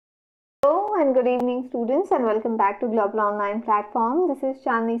and good evening students, and welcome back to Global Online Platform. This is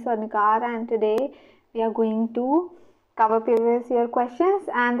Chandni Swarnikar, and today we are going to cover previous year questions,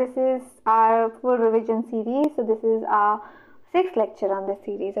 and this is our full revision series. So this is our 6th lecture on this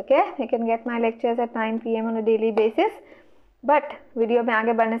series. Okay, you can get my lectures at 9 PM on a daily basis. But video में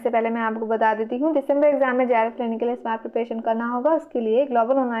आगे बढ़ने से पहले मैं आपको बता देती हूँ, दिसंबर एग्जाम में JRF लेने के लिए इस बार प्रिपरेशन करना होगा। उसके लिए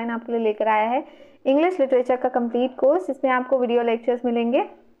ग्लोबल ऑनलाइन आपके लिए लेकर आया है इंग्लिश लिटरेचर का कंप्लीट कोर्स, जिसमें आपको वीडियो लेक्चर्स मिलेंगे,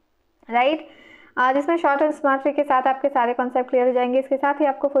 राइट, जिसमें शॉर्ट एंड स्मार्ट वे के साथ आपके सारे कॉन्सेप्ट क्लियर हो जाएंगे। इसके साथ ही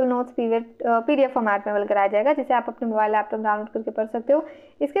आपको फुल नोट्स PDF फॉर्मेट में मिल कराया जाएगा, जिसे आप अपने मोबाइल लैपटॉप डाउनलोड करके पढ़ सकते हो।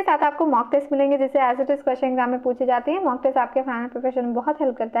 इसके साथ आपको मॉक टेस्ट मिलेंगे, जिससे as it is question exam में पूछे जाते हैं। मॉक टेस्ट आपके फाइनल प्रिपरेशन में बहुत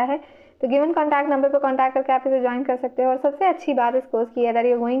हेल्प करता है, तो गिवन कॉन्टैक्ट नंबर पर कॉन्टैक्ट करके आप इसे ज्वाइन कर सकते हो। और सबसे अच्छी बात इस कोर्स की है that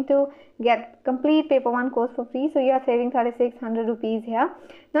you are going to get complete paper 1 course for free, so you are saving 3600 rupees है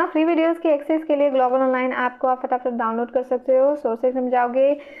ना। फ्री वीडियोस के एक्सेस के लिए ग्लोबल ऑनलाइन ऐप को आप फटाफट डाउनलोड कर सकते हो। सोर्सेज में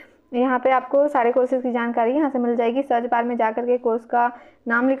जाओगे, यहाँ पे आपको सारे कोर्सेज की जानकारी यहाँ से मिल जाएगी। सर्च बार में जाकर के कोर्स का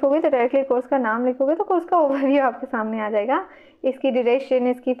नाम लिखोगे तो डायरेक्टली कोर्स का नाम लिखोगे तो कोर्स का ओवरव्यू आपके सामने आ जाएगा। इसकी ड्यूरेशन,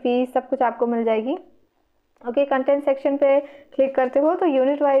 इसकी फीस, सब कुछ आपको मिल जाएगी। ओके, कंटेंट सेक्शन पे क्लिक करते हो तो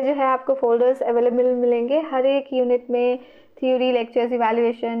यूनिट वाइज जो है आपको फोल्डर्स अवेलेबल मिलेंगे। हर एक यूनिट में theory, lectures,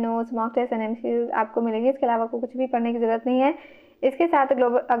 evaluation, notes, mock test and MCQs आपको मिलेंगे। इसके अलावा आपको कुछ भी पढ़ने की ज़रूरत नहीं है। इसके साथ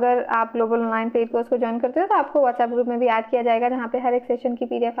अगर आप ग्लोबल ऑनलाइन पेड कोर्स को ज्वाइन करते हो तो आपको व्हाट्सएप ग्रुप में भी ऐड किया जाएगा, जहाँ पे हर एक सेशन की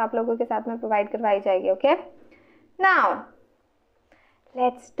PDF आप लोगों के साथ में प्रोवाइड करवाई जाएगी। Okay, now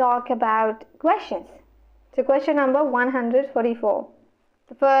let's talk about questions. So question number 144,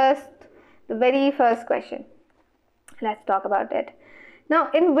 the very first question. Let's talk about it. Now,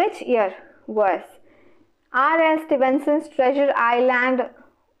 in which year was R.S. Stevenson's Treasure Island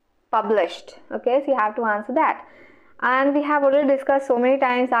published? Okay, so you have to answer that. And we have already discussed so many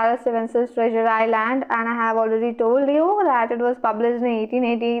times R.S. Stevenson's Treasure Island, and I have already told you that it was published in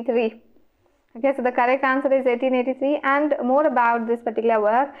 1883. Okay, so the correct answer is 1883. And more about this particular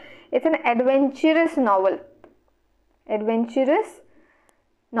work, it's an adventurous novel. Adventurous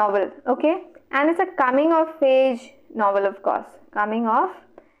novel, okay, and it's a coming of age novel, of course, coming of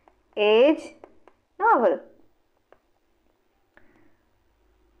age novel.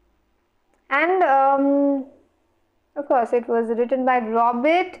 And of course it was written by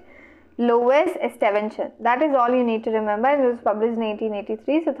Robert Louis Stevenson. That is all you need to remember, and it was published in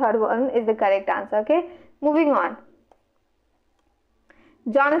 1883. So third one is the correct answer. Okay, moving on.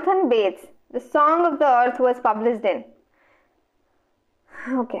 Jonathan Bates, The Song of the Earth was published in.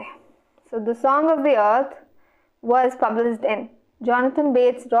 Okay, so The Song of the Earth was published in. Jonathan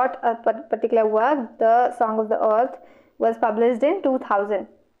Bates wrote a particular work. The Song of the Earth was published in 2000.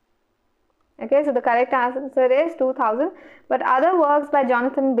 Okay, so the correct answer is 2000. But other works by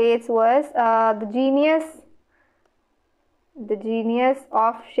Jonathan Bates was The Genius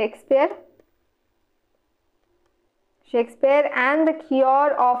of Shakespeare, and The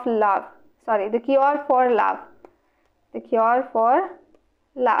Cure of Love. Sorry, The Cure for Love. The Cure for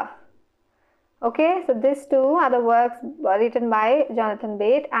Love. Okay, so these two are the works written by Jonathan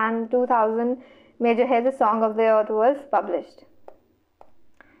Bates, and 2000 में जो है The Song of the Earth was published.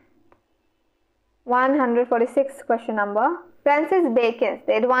 146 question number. Francis Bacon's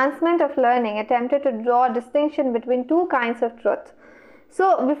The Advancement of Learning attempted to draw a distinction between two kinds of truth.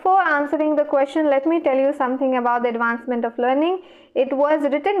 So before answering the question, let me tell you something about The Advancement of Learning. It was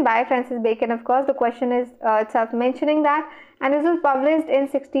written by Francis Bacon, of course. The question is itself mentioning that, and it was published in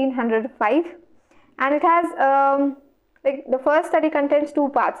 1605. And it has like the first study contains 2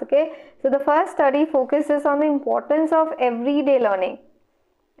 parts. Okay, so the first study focuses on the importance of everyday learning.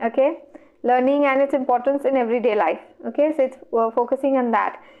 Okay, learning and its importance in everyday life. Okay, so it's focusing on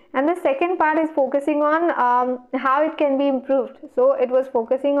that. And the second part is focusing on how it can be improved. So it was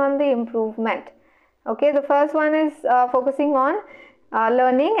focusing on the improvement. Okay, the first one is focusing on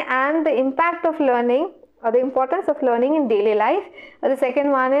learning and the impact of learning, or the importance of learning in daily life. The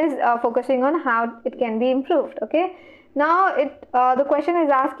second one is focusing on how it can be improved. Okay, now the question is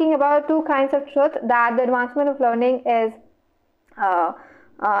asking about 2 kinds of truth that the advancement of learning is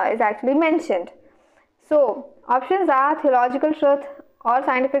actually mentioned. So options are theological truth or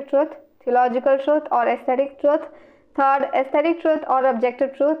scientific truth, theological truth or aesthetic truth, third aesthetic truth or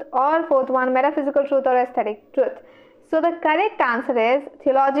objective truth, or fourth one metaphysical truth or aesthetic truth. So the correct answer is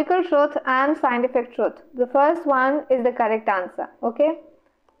theological truth and scientific truth. The first one is the correct answer. Okay,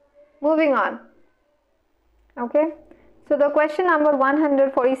 moving on. Okay, so the question number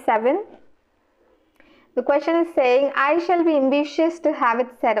 147. The question is saying, I shall be ambitious to have it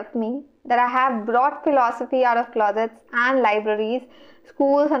said of me that I have brought philosophy out of closets and libraries,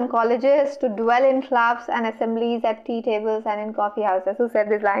 schools and colleges, to dwell in clubs and assemblies, at tea tables and in coffee houses. Who said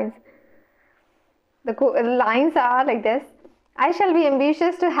these lines? The lines are like this. I shall be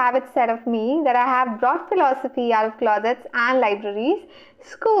ambitious to have it said of me that I have brought philosophy out of closets and libraries,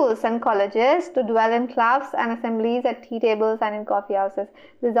 schools and colleges, to dwell in clubs and assemblies, at tea tables and in coffee houses.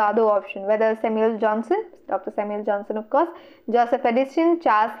 These are the options. Whether Samuel Johnson, Dr. Samuel Johnson of course, Joseph Edison,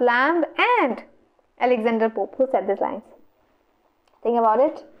 Charles Lamb and Alexander Pope. Who said these lines? Think about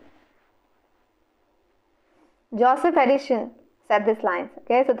it. Joseph Edison said these lines.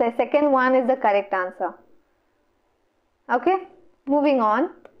 Okay, so the second one is the correct answer. Okay, moving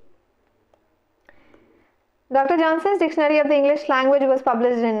on. Dr. Johnson's Dictionary of the English Language was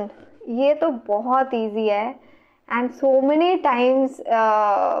published in. ये तो बहुत easy है, and so many times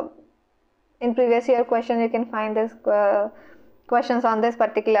in previous year question you can find this questions on this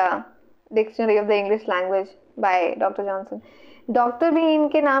particular Dictionary of the English Language by Dr. Johnson. Doctor भी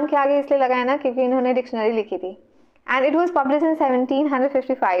इनके नाम के आगे इसलिए लगाया ना क्योंकि इन्होंने डिक्शनरी लिखी थी, and it was published in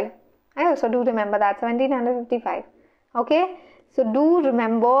 1755. I also do remember that, 1755. Okay, so do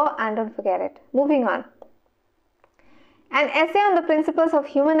remember and don't forget it. Moving on. An essay on the principles of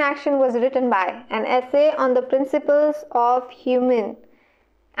human action was written by. An essay on the principles of human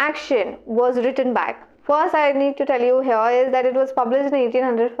action was written by. First, I need to tell you here is that it was published in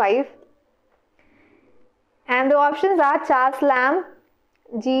 1805. And the options are Charles Lamb,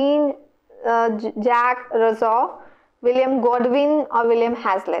 Jean Jacques Rousseau, William Godwin or William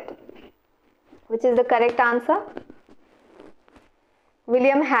Hazlitt. Which is the correct answer?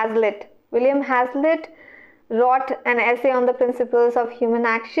 William Hazlitt. William Hazlitt wrote an essay on the principles of human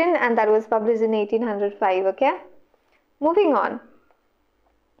action, and that was published in 1805. Okay, moving on.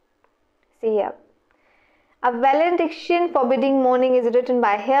 See here. A valediction forbidding mourning is written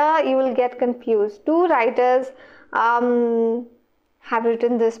by. Here you will get confused. Two writers have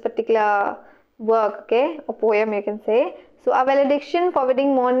written this particular work, okay, a poem you can say. So a valediction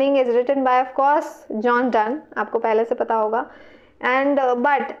forbidding mourning is written by, of course, John Donne. आपको पहले से पता होगा. And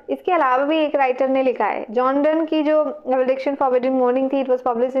but इसके अलावा भी एक writer ने लिखा है. जॉन डन की जो valediction forbidding mourning थी, it was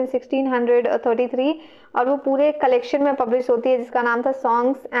published in 1633 और वो पूरे कलेक्शन में पब्लिश होती है जिसका नाम था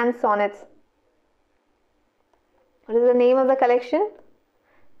Songs and Sonnets. What is the name of the collection?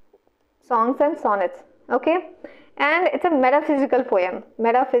 Songs and Sonnets. Okay, and it's a metaphysical poem.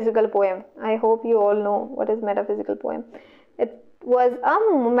 Metaphysical poem. I hope you all know what is metaphysical poem. It was a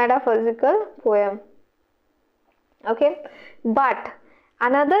metaphysical poem. Okay, but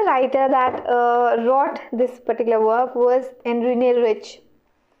another writer that wrote this particular work was Henry Rich.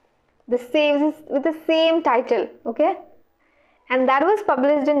 With the same title. Okay, and that was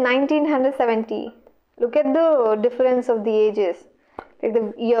published in 1970. Look at the difference of the ages, like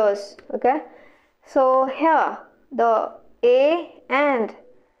the years. Okay, so here the A and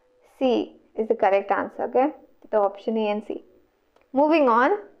C is the correct answer. Okay, the option A and C. Moving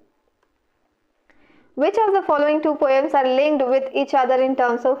on. Which of the following two poems are linked with each other in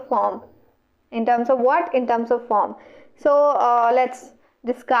terms of form? In terms of what? In terms of form. So let's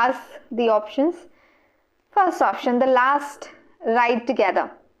discuss the options. First option, The Last Ride Together.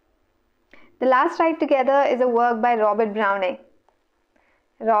 The Last Ride Together is a work by Robert Browning.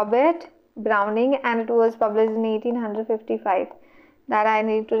 Robert Browning, and it was published in 1855. That I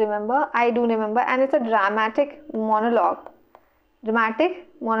need to remember. I do remember, and it's a dramatic monologue. Dramatic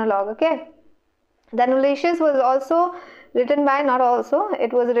monologue, okay? Then Ulysses was also written by, not also,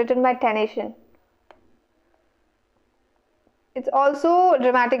 it was written by Tennyson. It's also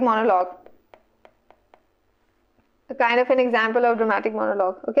dramatic monologue. A kind of an example of dramatic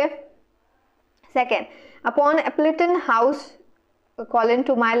monologue, okay? Second, Upon Appleton House, Colin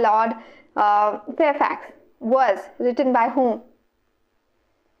to my Lord Fairfax was written by whom?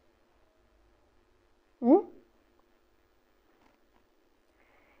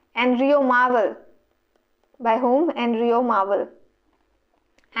 Andrew Marvell. By whom? Andrew Marvell.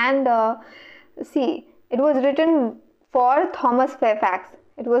 And see, it was written for Thomas Fairfax.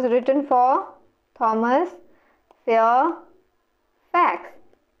 It was written for Thomas Fairfax,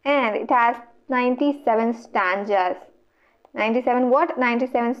 and it has 97 stanzas. 97 what?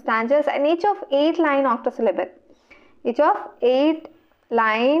 97 stanzas, and each of 8-line octosyllabic. Each of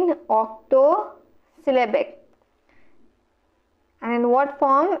 8-line octosyllabic. And in what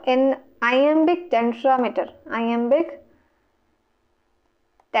form? In iambic tetrameter. Iambic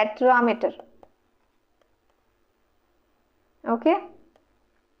tetrameter. Okay.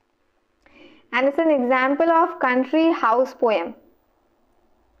 And it's an example of country house poem.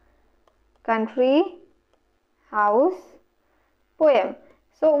 Country house poem.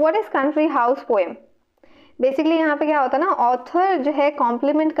 So what is country house poem? Basically यहाँ पे क्या होता है ना, author जो है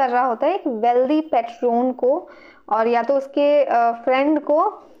complement कर रहा होता है एक वेल्दी पेट्रोन को, और या तो उसके फ्रेंड को,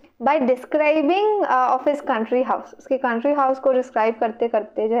 bye describing of his country house, उसके कंट्री हाउस को डिस्क्राइब करते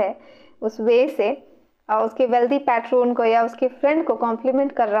करते जो है उस वे से उसके वेल्दी पैट्रोन को या उसके फ्रेंड को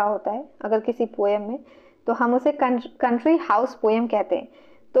कॉम्प्लीमेंट कर रहा होता है अगर किसी पोएम में, तो हम उसे कंट्री हाउस पोएम कहते हैं.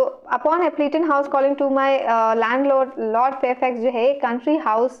 तो upon एप्लीटन house calling to my landlord Lord Fairfax जो है कंट्री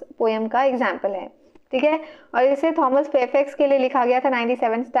हाउस पोएम का एग्जाम्पल है. ठीक है, और इसे थॉमस फेयरफैक्स के लिए लिखा गया था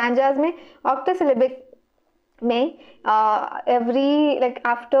 97 स्टैंजाज में. ऑक्टोसिलेबिक में every like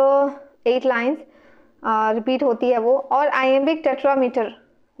after 8 lines repeat होती है वो, और आइएम्बिक टेट्रामीटर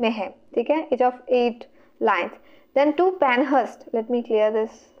में है. ठीक है, each of 8 lines. Then to Penhurst, let me clear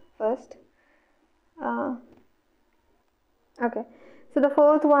this first. Okay, so the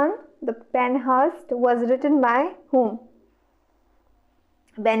fourth one, the Penhurst was written by whom?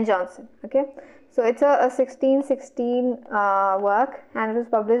 Ben Jonson. Okay, so it's a 1616 work, and it was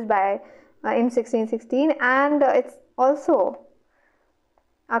published by in 1616, and it's also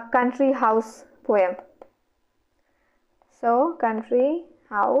a country house poem. So country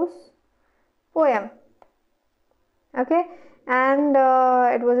house poem. Okay, and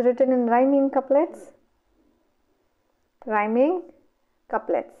it was written in rhyming couplets,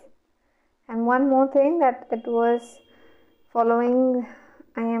 and one more thing, that it was following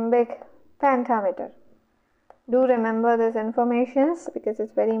iambic pentameter. Do remember this information because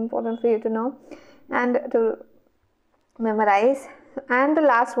it's very important for you to know and to memorize. And the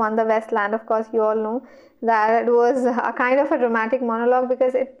last one, the Westland, of course you all know that it was a kind of a dramatic monologue,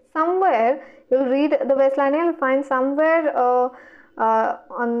 because it's somewhere you'll read the Westland and you'll find somewhere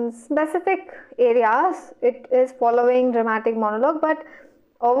on specific areas it is following dramatic monologue, but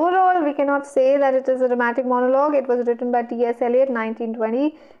overall we cannot say that it is a dramatic monologue. It was written by T.S. Eliot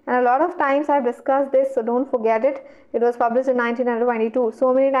 1920, and a lot of times I've discussed this, so don't forget it. It was published in 1922.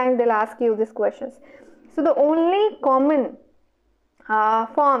 So many times they'll ask you these questions. So the only common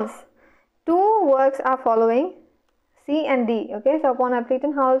forms, 2 works are following, C and D. Okay, so upon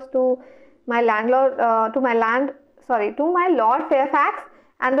Appleton House, to my landlord, to my Lord Fairfax,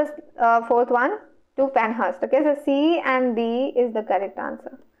 and the fourth one to Penhurst. Okay, so C and D is the correct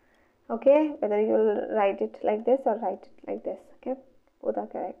answer. Okay, whether you will write it like this or write it like this. Okay, both are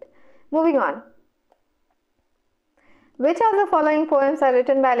correct. Moving on. Which of the following poems are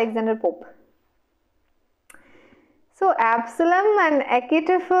written by Alexander Pope? So Absalom and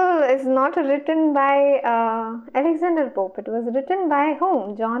Achitophel is not written by Alexander Pope. It was written by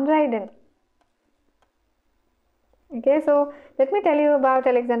whom? John Dryden. Okay, so let me tell you about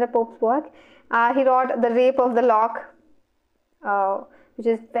Alexander Pope's work. He wrote The Rape of the Lock, which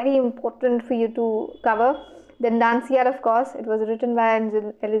is very important for you to cover. Then Dancier, of course, it was written by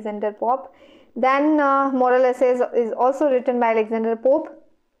Alexander Pope. Then Moral Essays is also written by Alexander Pope.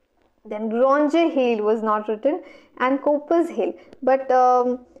 Then Grange Hill was not written, and Cowper's Hill. But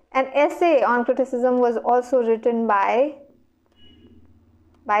an essay on criticism was also written by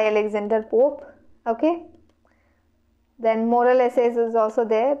Alexander Pope. Okay. Then Moral Essays is also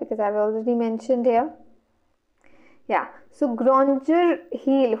there, because I've already mentioned here. Yeah. So Granger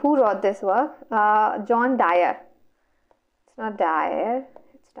Hill, who wrote this work? John Dyer. It's not Dyer,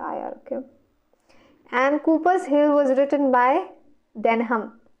 it's Dyer. Okay. And Cowper's Hill was written by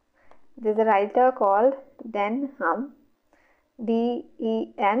Denham. There's a writer called Denham,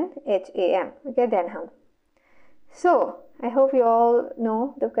 D-E-N-H-A-M. Okay, Denham. So I hope you all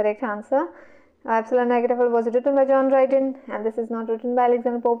know the correct answer. Absalom and Achitophel was written by John Dryden, and this is not written by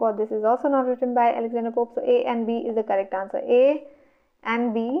Alexander Pope, or this is also not written by Alexander Pope. So A and B is the correct answer. A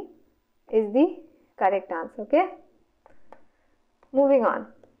and B is the correct answer. Okay. Moving on.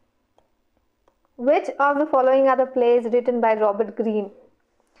 Which of the following are the plays written by Robert Greene?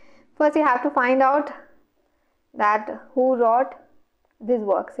 First, you have to find out that who wrote these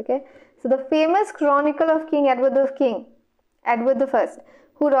works. Okay, so the famous Chronicle of King Edward I,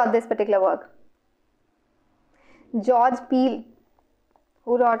 who wrote this particular work? George Peele.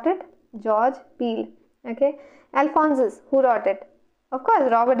 Who wrote it? George Peele. Okay. Alphonsus, who wrote it? Of course,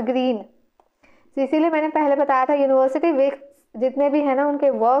 Robert Greene. So इसीलिए मैंने पहले बताया था, university Vicks जितने भी है ना, उनके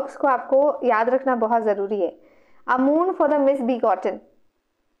वर्क्स को आपको याद रखना बहुत ज़रूरी है. A Moon for the Misbegotten.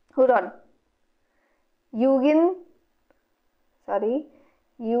 Who wrote? Eugene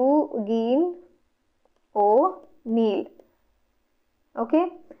O'Neill.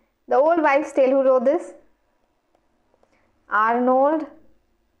 Okay. The Old Wives' Tale, who wrote this? Arnold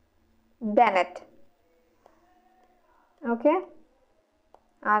Bennett. Okay.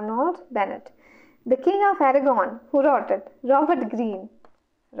 Arnold Bennett. The King of Aragon, who wrote it? Robert Greene.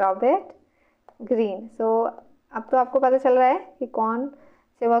 So अब तो आपको पता चल रहा है कि कौन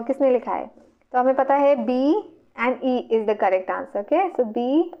से वर्क किसने लिखा है. तो हमें पता है B and E is the correct answer. Okay, so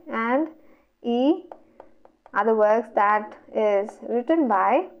B and E are the works that is written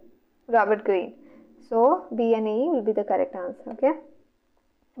by Robert Greene. So B and E will be the correct answer. Okay,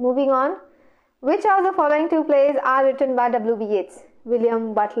 moving on. Which of the following two plays are written by W.B. Yeats?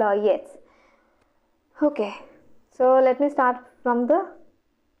 William Butler Yeats. Okay, so let me start from the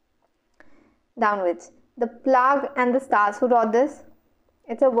downwards. The Plug and the Stars. Who wrote this?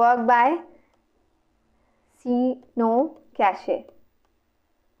 It's a work by C.No. Cache.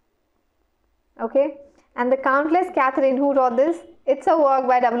 Okay, and the Countless Catherine. Who wrote this? It's a work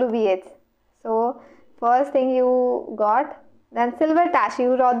by W.B. Yeats. So first thing you got. Then Silver Tashi.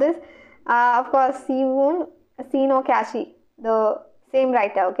 Who wrote this? Of course, C.No. Cache, the same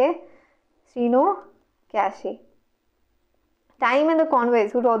writer. Okay, C.No. Cache. Time and the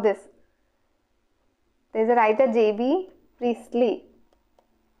Conways. Who wrote this? There is a writer, J.B. Priestley.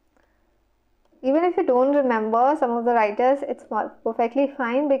 Even if you don't remember some of the writers, it's perfectly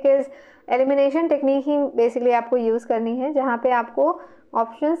fine because elimination technique he basically आपको use करनी है, जहाँ पे आपको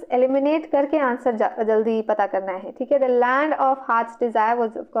options eliminate करके answer जल्दी पता करना है. ठीक है? The Land of Heart's Desire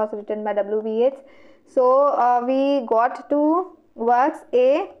was of course written by W.B. Yeats. So we got two works,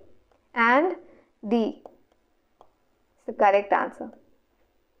 A and D. It's the correct answer.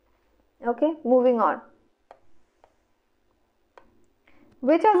 Okay, moving on.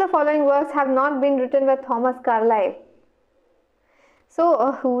 Which of the following works have not been written by Thomas Carlyle? So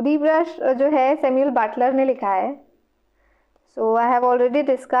Hudibras जो है Samuel Butler ने लिखा है. So I have already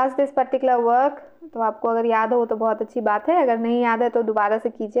discussed this particular work. तो आपको अगर याद हो तो बहुत अच्छी बात है, अगर नहीं याद है तो दोबारा से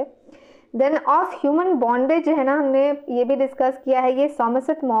कीजिए. Then of Human Bondage है ना, हमने ये भी डिस्कस किया है, ये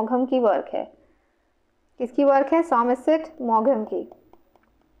सॉमरसेट मॉघम की वर्क है. किसकी वर्क है? सॉमरसेट मॉघम की.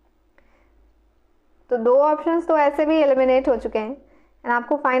 तो दो ऑप्शंस तो ऐसे भी एलिमिनेट हो चुके हैं एंड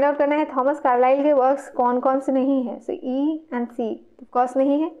आपको फाइंड आउट करना है थॉमस कार्लाइल के वर्क्स कौन कौन से नहीं है. सो E and C of course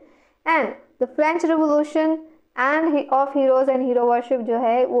नहीं है. And the French revolution end of heroes and hero worship जो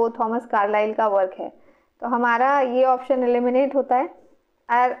है वो थॉमस कार्लाइल का वर्क है. तो हमारा ये ऑप्शन एलिमिनेट होता है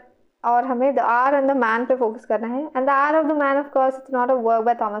और हमें the are and the man पे फोकस करना है. And the are of the man of course it's not a work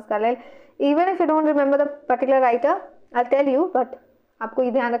by Thomas Carlyle. Even if you don't remember the particular writer I tell you, but आपको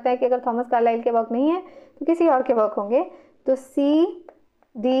ये ध्यान रखना है कि अगर थॉमस कार्लाइल के वर्क नहीं है तो किसी और के वर्क होंगे. तो सी,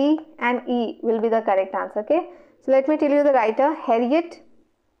 D and E will be the correct answer. Okay, so let me tell you the writer. Harriet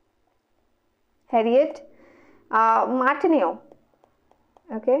Martineau.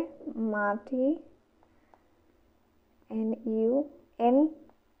 Okay, Martineau.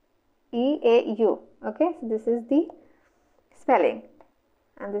 Okay, so this is the spelling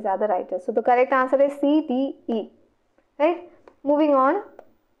and these are the writers. So the correct answer is C, D, E. Right, moving on.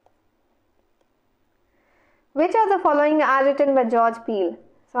 Which of the following are written by George Peele?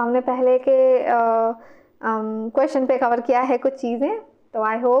 So हमने पहले के question पे cover किया है कुछ चीज़ें, तो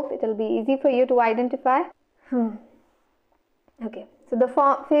I hope it will be easy for you to identify. Okay, so the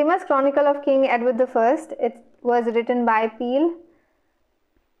famous Chronicle of King Edward I, it was written by Peele.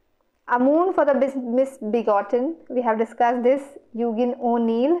 A Moon for the Misbegotten, we have discussed this, Eugene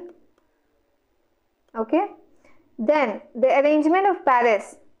O'Neill. Okay, then the Arrangement of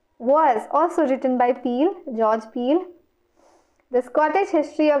Paris was also written by Peele, George Peele. The Scottish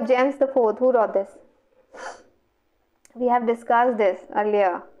History of James IV, who wrote this? We have discussed this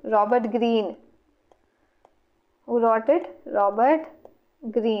earlier. Robert Greene. Who wrote it? Robert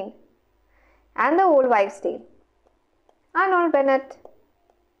Greene. And The Old Wives' Tale. Arnold Bennett.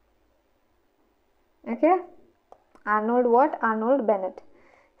 Okay? Arnold what? Arnold Bennett.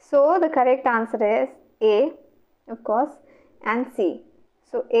 So the correct answer is A, of course, and C.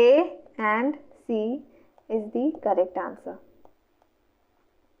 So A and C is the correct answer.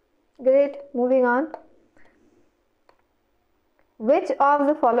 Great, moving on. Which of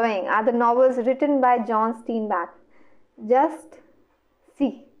the following are the novels written by John Steinbeck? Just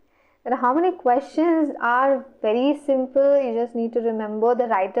see. There are how many questions are very simple. You just need to remember the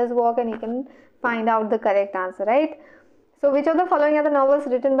writer's work and you can find out the correct answer, right? So which of the following are the novels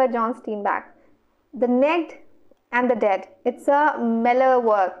written by John Steinbeck? The Naked and the Dead. It's a Meller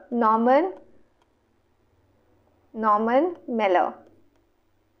work. Norman Meller.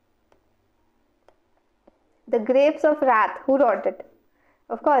 The Grapes of Wrath. Who wrote it?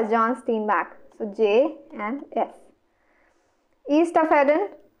 Of course, John Steinbeck. So J and S. East of Eden.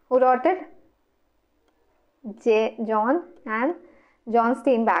 Who wrote it? John and John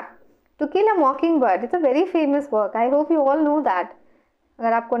Steinbeck. To Kill a Mockingbird. It's a very famous work. I hope you all know that.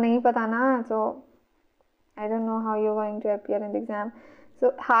 अगर आपको नहीं पता ना, so I don't know how you're going to appear in the exam.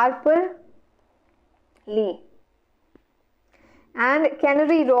 So Harper Lee. And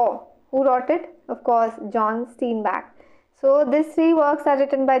Canary Row. Who wrote it? Of course, John Steinbeck. So these three works are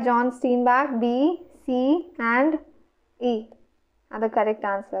written by John Steinbeck. B, C and E are the correct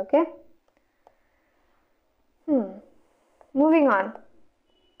answer. Okay. Moving on.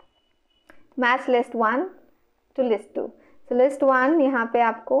 Match list 1 to list 2. So list 1 यहाँ पे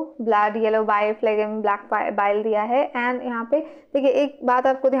आपको blood, yellow bile, phlegm, black bile दिया है. And यहाँ पे देखिए एक बात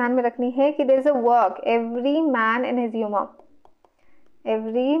आपको ध्यान में रखनी है कि there is a work, every man in his humor.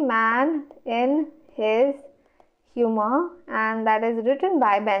 Every man in his humor, and that is written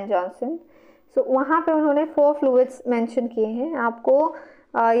by Ben Jonson. So वहाँ पे उन्होंने 4 fluids mention किए हैं. आपको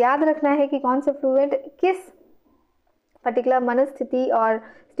याद रखना है कि कौन से fluid किस particular मनस्थिति और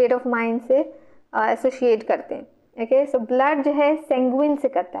state of mind से associate करते हैं. Okay, so blood जो है sanguine से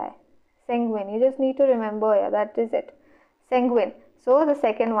करता है. Sanguine, you just need to remember, yeah, that is it. Sanguine. So the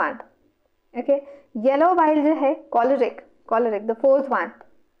second one. Okay, yellow bile जो है choleric, the fourth one.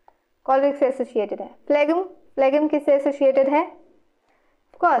 Choleric से associated है. Phlegm किससे associated है?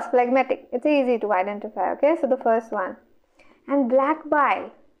 Of course, phlegmatic. It's easy to identify. Okay, so the first one. And black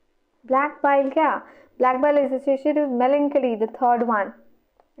bile क्या? Black bile is associated with melancholy, the third one.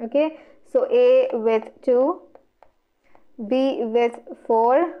 Okay, so A with 2, B with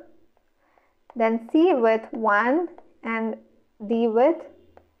 4, then C with 1 and D with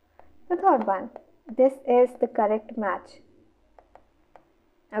the third one. This is the correct match.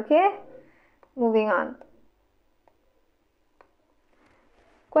 Okay, moving on.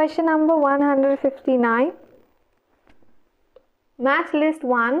 Question number 159. Match list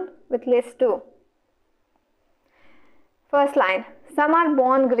 1 with list 2. First line. Some are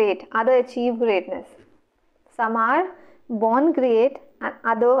born great, other achieve greatness. Some are born great and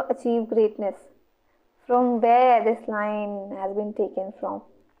other achieve greatness. From where this line has been taken from?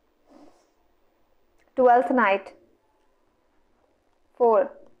 12th night.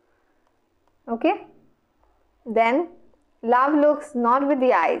 4. Okay. Then love looks not with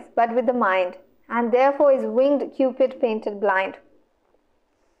the eyes but with the mind, and therefore is winged Cupid painted blind.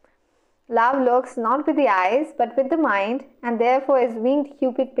 Love looks not with the eyes but with the mind, and therefore is winged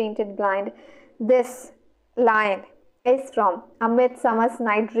Cupid painted blind. This line is from A Midsummer's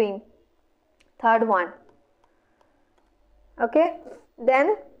Night Dream. Third one. Okay.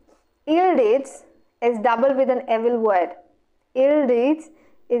 Then ill deeds is doubled with an evil word. Ill deeds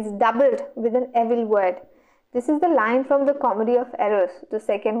is doubled with an evil word. This is the line from the Comedy of Errors, the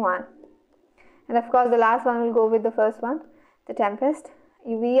second one. And of course the last one will go with the first one, The Tempest.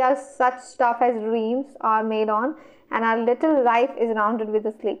 We are such stuff as dreams are made on, and our little life is rounded with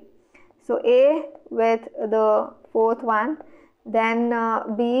a sleep. So A with the fourth one, then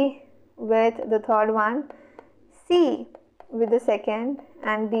B with the third one, C with the second,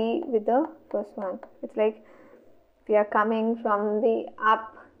 and D with the first one. It's like we are coming from the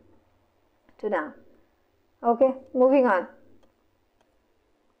up to down. Okay, moving on.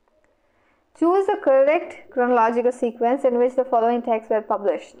 Choose the correct chronological sequence in which the following texts were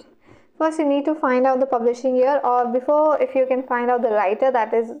published. First, you need to find out the publishing year, or before, if you can find out the writer,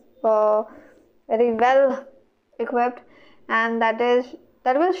 that is very well equipped, and that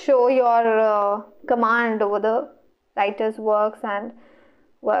will show your command over the writer's works and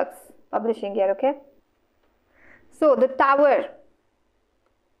works publishing year. Okay. So The Tower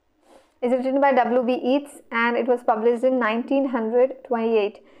is written by W.B. Yeats, and it was published in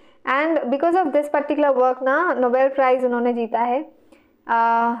 1928. And because of this particular work ना Nobel Prize उन्होंने जीता है.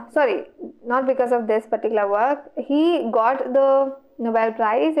 Sorry, not because of this particular work. He got the Nobel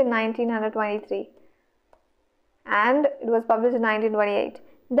Prize in 1923, and it was published in 1928.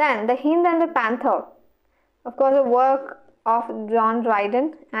 Then The Hind and the Panther, of course, a work of John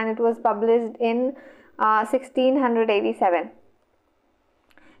Dryden, and it was published in 1687.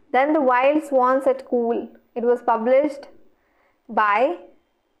 Then The Wild Swans at Coole, it was published by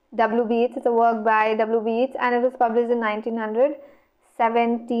W.B. Yeats. It's a work by W.B. Yeats, and it was published in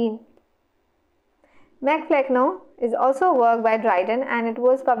 1917. Meg Flecknoe is also a work by Dryden, and it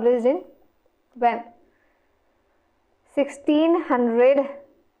was published in when?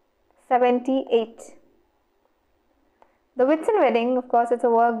 1678. The Whitsun Wedding, of course, it's a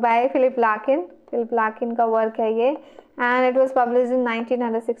work by Philip Larkin. Philip Larkin का work है ये, and it was published in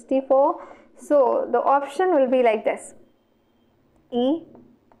 1964. So the option will be like this: E,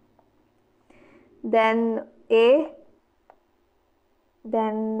 then A,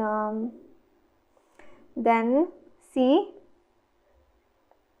 then C,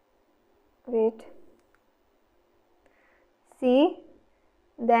 C,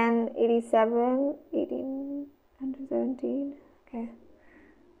 then 87, 1817, okay,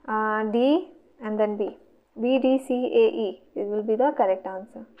 D, and then B. B, D, C, A, E. This will be the correct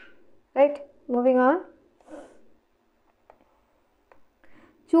answer. Right? Moving on.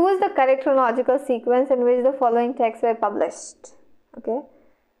 Choose the correct chronological sequence in which the following texts were published. Okay.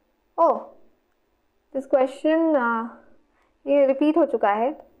 Oh, this question ये repeat हो चुका है.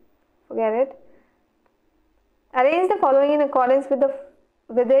 Forget it. Arrange the following in accordance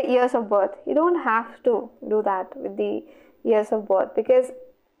with the years of birth. You don't have to do that with the years of birth because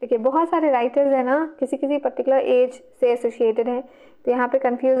देखिए बहुत सारे writers हैं ना, किसी किसी पर्टिकुलर एज से एसोसिएटेड हैं, तो यहाँ पे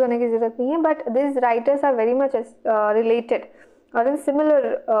कंफ्यूज होने की ज़रूरत नहीं है. But this writers are very much related और in similar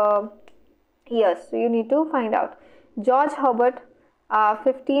years, so you need to find out. George Herbert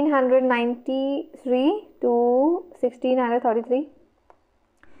 1593 to 1633.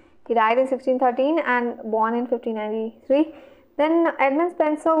 He died in 1613 and born in 1593. Then Edmund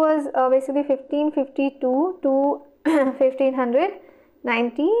Spenser was basically 1552 to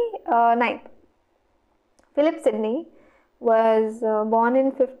 1599. Philip Sidney was born in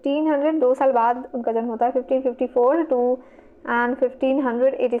 1500. 2 साल बाद उनका जन्म होता है 1554 to and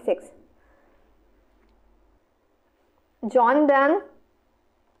 1586. John Donne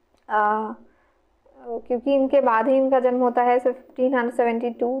क्योंकि इनके बाद ही इनका जन्म होता है,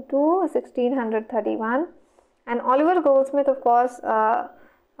 1572 to 1631. And Oliver Goldsmith of course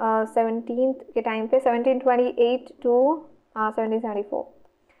 17th के टाइम पे 1728 to 1774.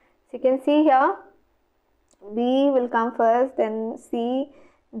 So you can see here B will come first, then C,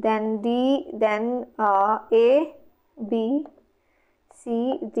 then D, then A, B,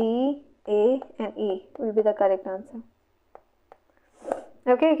 C, D, A and E will be the correct answer.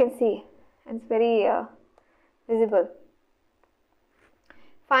 Okay, you can see it's very visible.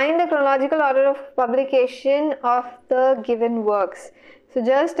 Find the chronological order of publication of the given works. So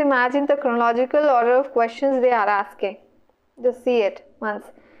just imagine the chronological order of questions they are asking. Just see it once.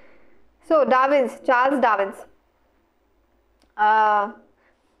 So Charles Darwin's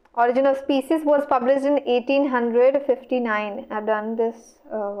Origin of Species was published in 1859. I've done this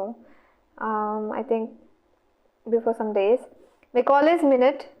I think before some days. Macaulay's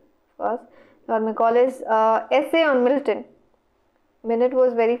Minute first, or Macaulay's essay on Milton. Minute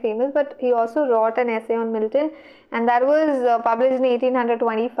was very famous, but he also wrote an essay on Milton, and that was published in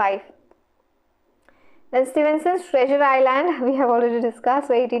 1825. Then Stevenson's Treasure Island, we have already discussed,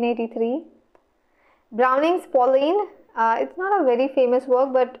 so 1883. Browning's Pauline, it's not a very famous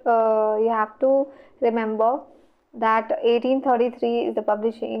work, but you have to remember that 1833 is the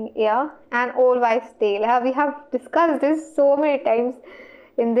publishing year. And Old Wives' Tale, we have discussed this so many times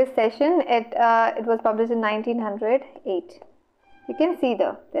in this session. It was published in 1908. You can see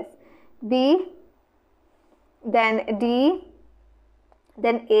this B, then D,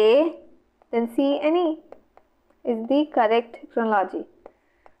 then A, then C and E is the correct chronology.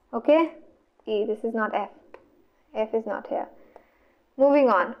 Okay, E, this is not F. F is not here. Moving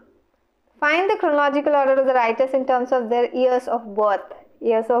on. Find the chronological order of the writers in terms of their years of birth.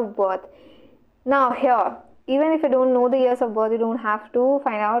 Years of birth. Now here, even if you don't know the years of birth, you don't have to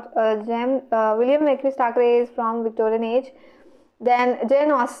find out. William Makepeace Thackeray is from Victorian age. Then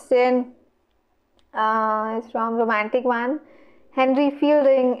Jane Austen is from Romantic one. Henry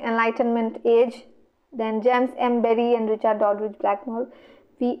Fielding, Enlightenment age. Then James M. Barrie and Richard Doddridge Blackmore.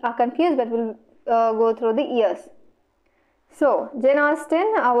 We are confused, but we'll go through the years. So Jane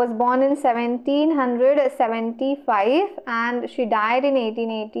Austen was born in 1775 and she died in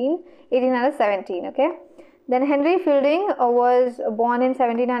 1817. Okay. Then Henry Fielding was born in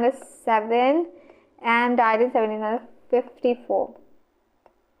 1707 and died in 1754,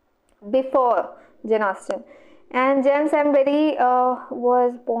 before Jane Austen. And James M. Barrie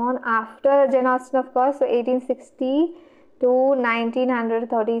was born after Jane Austen, of course, so 1860 to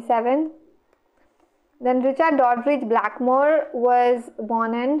 1937. Then Richard Doddridge Blackmore was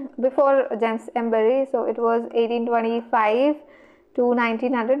born before James M. Barrie, so it was 1825 to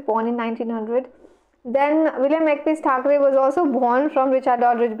 1900, born in 1900. Then William Makepeace Thackeray was also born from Richard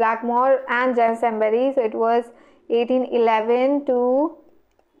Doddridge Blackmore and James M. Barrie, so it was 1811 to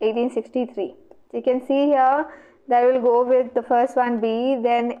 1863. So you can see here that will go with the first one B,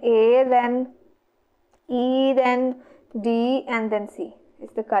 then A, then E, then D and then C is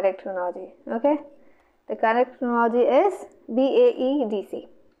the correct chronology. Okay, the correct chronology is BAEDC.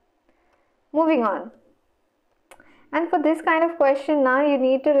 Moving on. And for this kind of question now, you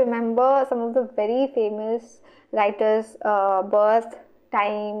need to remember some of the very famous writers' birth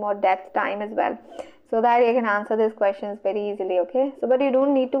time or death time as well, so that you can answer these questions very easily. Okay, so but you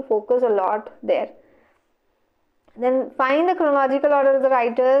don't need to focus a lot there. Then find the chronological order of the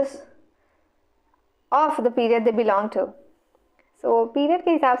writers of the period they belong to. So period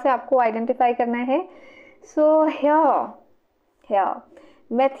के हिसाब से आपको identify करना है. So here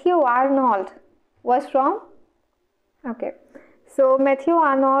Matthew Arnold was from? Okay, so Matthew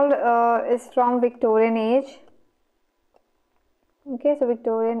Arnold is from Victorian age. Okay, so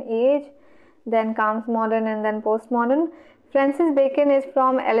Victorian age, then comes modern and then postmodern. Francis Bacon is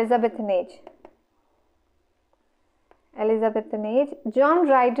from Elizabethan age. Elizabethan age. John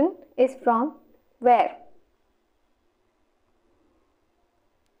Dryden is from where?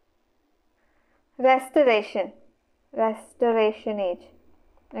 Restoration. Restoration age.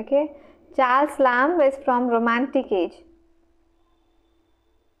 Okay. Charles Lamb is from Romantic age.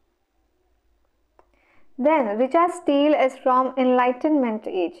 Then Richard Steele is from Enlightenment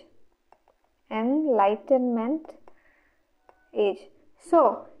age. Enlightenment age.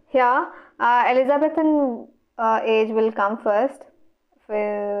 So here Elizabethan age will come first.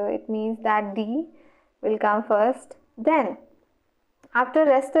 It means that D will come first. Then after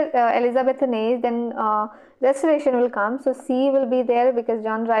Elizabethan age, then Restoration will come. So C will be there because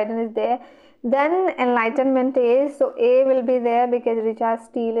John Dryden is there. Then Enlightenment age. So A will be there because Richard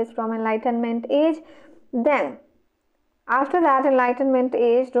Steele is from Enlightenment age. Then after that Enlightenment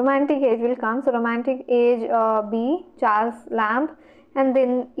age, Romantic age will come. So Romantic age B, Charles Lamb, and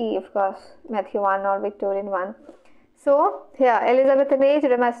then E, of course, Matthew Arnold, Victorian one. So here Elizabethan age,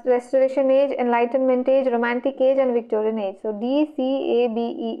 Restoration age, Enlightenment age, Romantic age, and Victorian age. So D, C, A, B,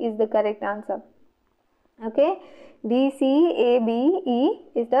 E is the correct answer. Okay, D, C, A, B, E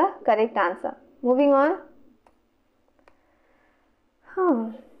is the correct answer. Moving on.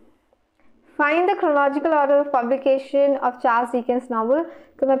 Find the chronological order of publication of Charles Dickens novel.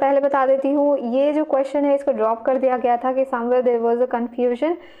 तो मैं पहले बता देती हूँ, ये जो question है इसको ड्रॉप कर दिया गया था कि somewhere there was a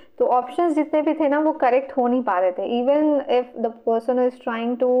confusion. तो ऑप्शंस जितने भी थे ना वो करेक्ट हो नहीं पा रहे थे. Even if the person is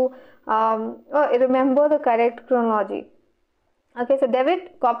trying to remember the correct chronology. Okay, so David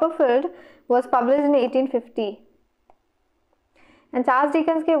Copperfield was published in 1850. And Charles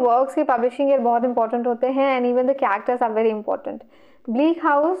Dickens के works के publishing year बहुत important होते हैं, and even the characters are very important. Bleak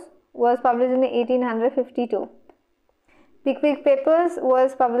House was published in 1852. Pickwick Papers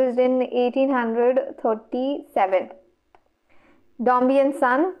was published in 1837. Dombey and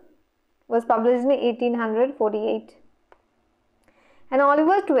Son was published in 1848. And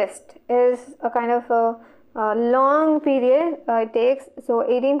Oliver Twist is a kind of a long period it takes, so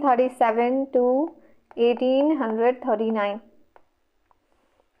 1837 to 1839.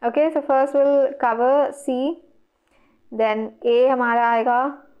 Okay, so first we'll cover C, then A हमारा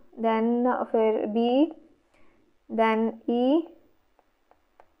आएगा, then फिर B, then E,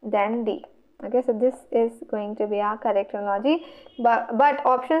 then D. Okay, so this is going to be our correct chronology. But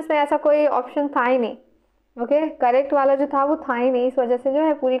options में ऐसा कोई option था ही नहीं. Okay, correct वाला जो था वो था ही नहीं, इस वजह से जो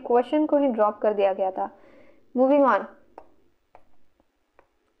है पूरी question को ही drop कर दिया गया था. Moving on.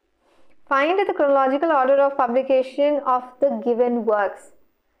 Find the chronological order of publication of the given works.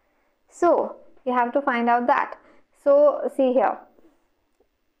 So you have to find out that. So see here.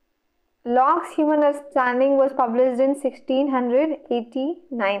 Locke's Human Understanding was published in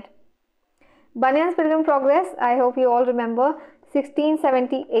 1689. Bunyan's Pilgrim Progress, I hope you all remember,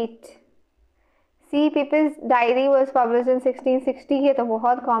 1678. C. Pepys Diary was published in 1660. ये तो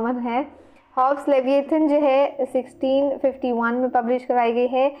बहुत common है. Hobbes Leviathan जो है 1651 में publish कराई गई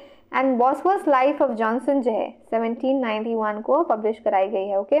है. And Bosworth's Life of Johnson जो है 1791 को publish कराई गई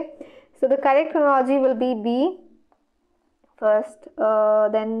है. Okay, so the correct chronology will be B first,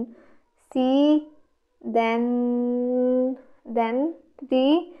 then C, then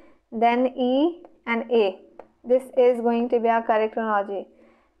D, then E, and A. This is going to be our correct chronology.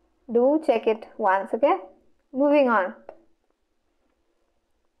 Do check it once. Okay, moving on.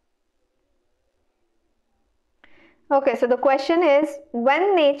 Okay, so the question is,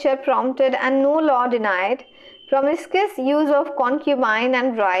 when nature prompted and no law denied promiscuous use of concubine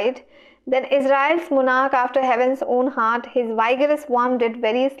and bride, then Israel's monarch, after heaven's own heart, his vigorous warmth did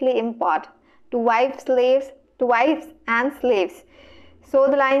variously impart to wives and slaves. So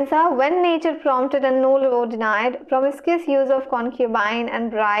the lines are, when nature prompted and no law denied promiscuous use of concubine and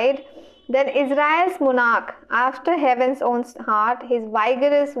bride, then Israel's monarch, after heaven's own heart, his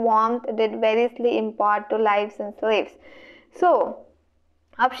vigorous warmth did variously impart to wives and slaves. So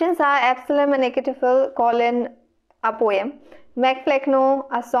options are Absalom and Achitophel, Colin, a poem. Macflecknoe,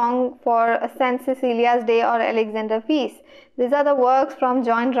 a song for St. Cecilia's Day or Alexander Feast. These are the works from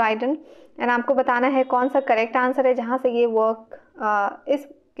John Dryden. And आपको बताना है कौन सा correct answer है जहाँ से ये work इस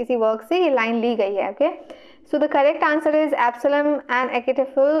किसी वर्क से ये लाइन ली गई है. Okay, so the correct answer is Absalom and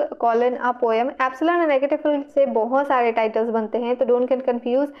एकेटिफल colon a poem. Absalom and एकेटिफल से बहुत सारे टाइटल्स बनते हैं, तो डोंट गेट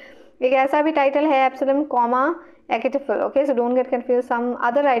कंफ्यूज. एक ऐसा भी टाइटल है Absalom comma एकेटिफल. Okay, so don't get confuse. Some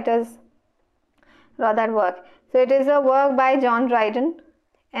other writers wrote that work. So it is a work by John Dryden.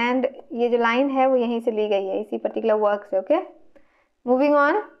 And ये जो लाइन है वो यहीं से ली गई है, इसी पर्टिकुलर वर्क से. Okay, moving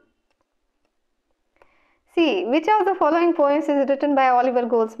on. C which of the following poems is written by Oliver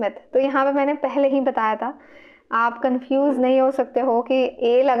Goldsmith. तो यहाँ पे मैंने पहले ही बताया था, आप कंफ्यूज नहीं हो सकते हो कि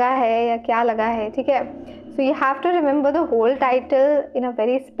ए लगा है या क्या लगा है. ठीक है, so you have to remember the whole title in a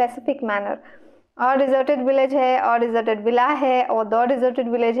very specific manner. और डिजर्टेड विलेज है, और डिजर्टेड विला है, और द डिजर्टेड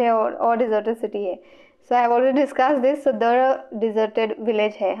विलेज है, और डिजर्टेड सिटी है. सो I have already discuss this. So the deserted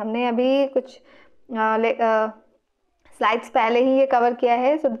village है, हमने अभी कुछ स्लाइड्स पहले ही ये कवर किया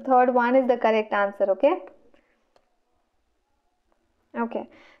है. So the third one is the correct answer. Okay. Okay,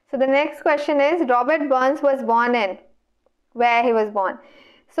 so the next question is, Robert Burns was born in, where he was born.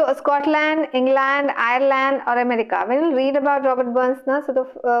 So Scotland, England, Ireland, or America. When you read about Robert Burns, na, so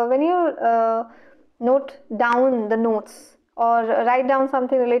when you note down the notes or write down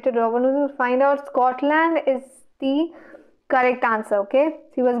something related to Robert Burns, you will find out Scotland is the correct answer. Okay,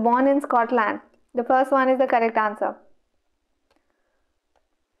 he was born in Scotland. The first one is the correct answer.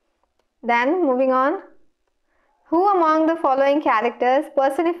 Then moving on. Who among the following characters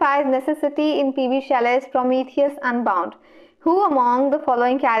personifies necessity in P.B. Shelley's Prometheus Unbound? Who among the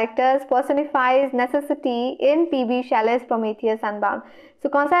following characters personifies necessity in P.B. Shelley's Prometheus Unbound? So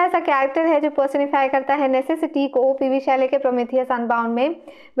कौन सा ऐसा character है जो पर्सनिफाई करता है necessity को P.B. Shelley के Prometheus Unbound में?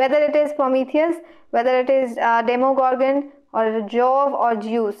 Whether it is Prometheus, whether it is Demogorgon, or Jove, or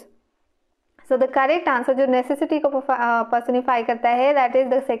Zeus. So the correct answer जो necessity को पर्सनिफाई करता है, that is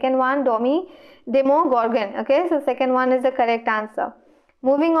the second one, Demogorgon. Okay, so second one is the correct answer.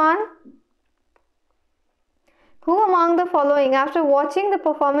 Moving on. Who among the following, after watching the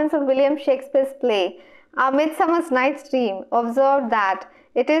performance of William Shakespeare's play A Midsummer Night's Dream, observed that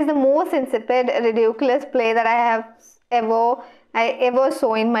it is the most insipid, ridiculous play that I ever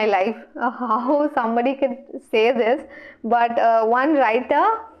saw in my life? How somebody could say this? But one writer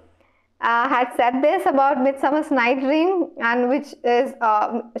had said this about Midsummer's Night Dream, and which is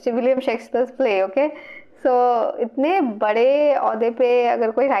William Shakespeare's play. Okay, so इतने बड़े औहदे पे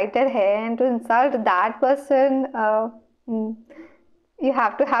अगर कोई writer है, and to insult that person, you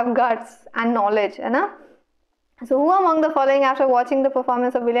have to have guts and knowledge, है ना? So who among the following, after watching the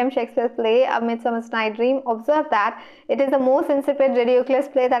performance of William Shakespeare's play A Midsummer's Night Dream, observed that it is the most insipid, ridiculous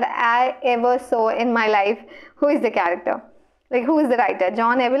play that I ever saw in my life? Who is the character? Like, who is the writer?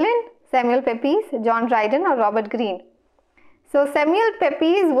 John Evelyn, Samuel Pepys, John Dryden, or Robert Greene? So Samuel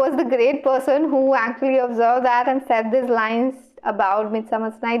Pepys was the great person who actually observed that and said these lines about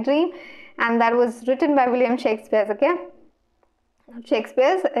Midsummer's Night Dream, and that was written by William Shakespeare. Okay, not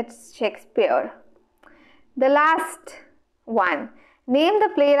Shakespeare's, it's Shakespeare. The last one. Name the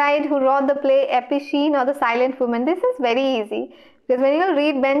playwright who wrote the play Epicene or the Silent Woman. This is very easy, because when you will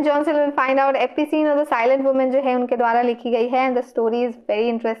read Ben Jonson, you will find out Epicene or the Silent Woman जो है उनके द्वारा लिखी गई है, and the story is very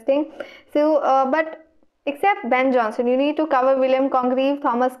interesting. So but except Ben Jonson, you need to cover William Congreve,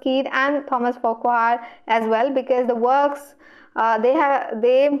 Thomas Keat, and Thomas Farquhar as well, because the works they have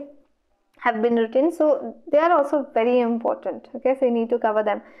been written, so they are also very important. Okay, so you need to cover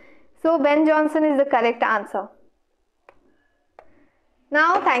them. So Ben Jonson is the correct answer.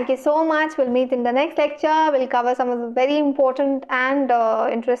 Now, thank you so much. We'll meet in the next lecture. We'll cover some of the very important and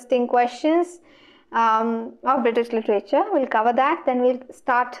interesting questions of British literature. We'll cover that. Then we'll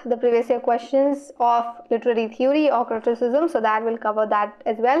start the previous year questions of literary theory or criticism. So that we'll cover that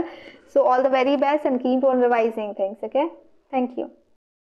as well. So all the very best, and keep on revising things. Okay. Thank you.